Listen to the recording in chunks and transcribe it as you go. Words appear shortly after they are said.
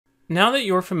Now that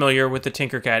you're familiar with the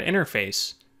Tinkercad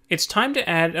interface, it's time to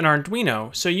add an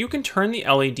Arduino so you can turn the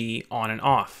LED on and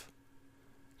off.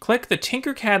 Click the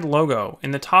Tinkercad logo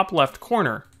in the top left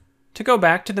corner to go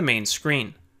back to the main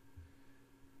screen.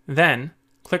 Then,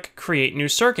 click Create New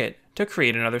Circuit to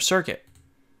create another circuit.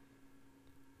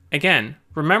 Again,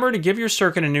 remember to give your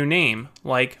circuit a new name,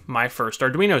 like My First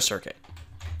Arduino Circuit.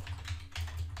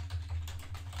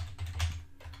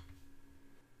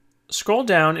 Scroll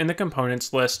down in the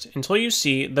components list until you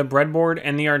see the breadboard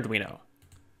and the Arduino.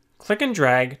 Click and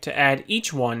drag to add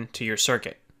each one to your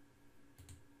circuit.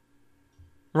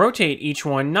 Rotate each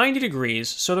one 90 degrees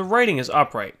so the writing is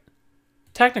upright.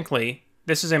 Technically,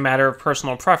 this is a matter of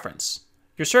personal preference.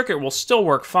 Your circuit will still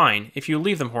work fine if you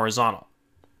leave them horizontal.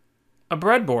 A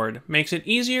breadboard makes it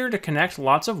easier to connect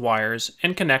lots of wires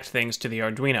and connect things to the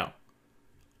Arduino.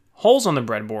 Holes on the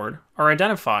breadboard are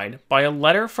identified by a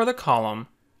letter for the column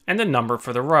and a number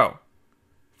for the row.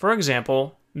 For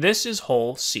example, this is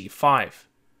hole C5.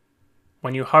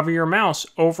 When you hover your mouse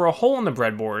over a hole on the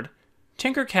breadboard,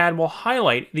 Tinkercad will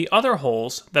highlight the other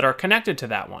holes that are connected to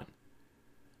that one.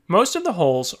 Most of the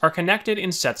holes are connected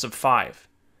in sets of 5.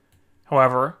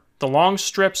 However, the long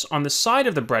strips on the side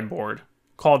of the breadboard,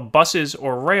 called buses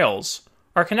or rails,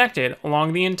 are connected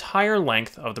along the entire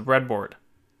length of the breadboard.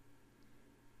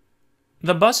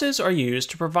 The buses are used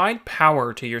to provide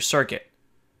power to your circuit.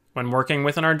 When working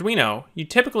with an Arduino, you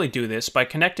typically do this by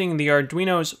connecting the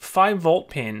Arduino's 5-volt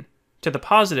pin to the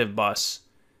positive bus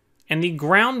and the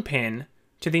ground pin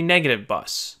to the negative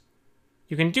bus.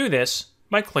 You can do this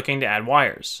by clicking to add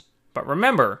wires. But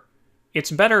remember, it's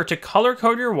better to color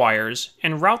code your wires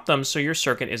and route them so your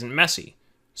circuit isn't messy.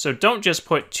 So don't just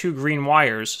put 2 green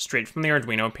wires straight from the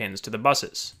Arduino pins to the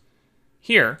buses.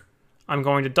 Here, I'm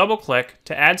going to double click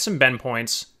to add some bend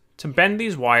points to bend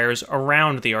these wires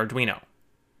around the Arduino.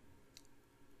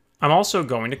 I'm also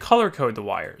going to color code the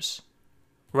wires.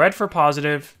 Red for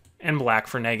positive and black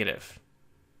for negative.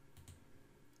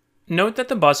 Note that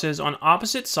the buses on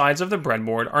opposite sides of the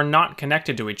breadboard are not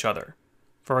connected to each other.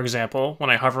 For example, when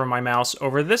I hover my mouse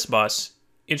over this bus,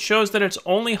 it shows that it's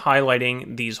only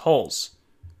highlighting these holes.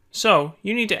 So,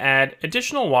 you need to add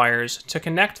additional wires to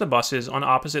connect the buses on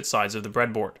opposite sides of the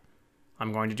breadboard.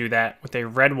 I'm going to do that with a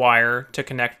red wire to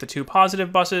connect the 2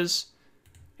 positive buses,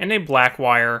 and a black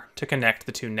wire to connect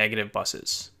the 2 negative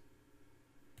buses.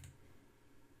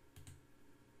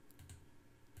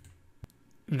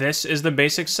 This is the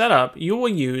basic setup you will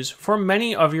use for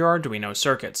many of your Arduino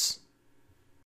circuits.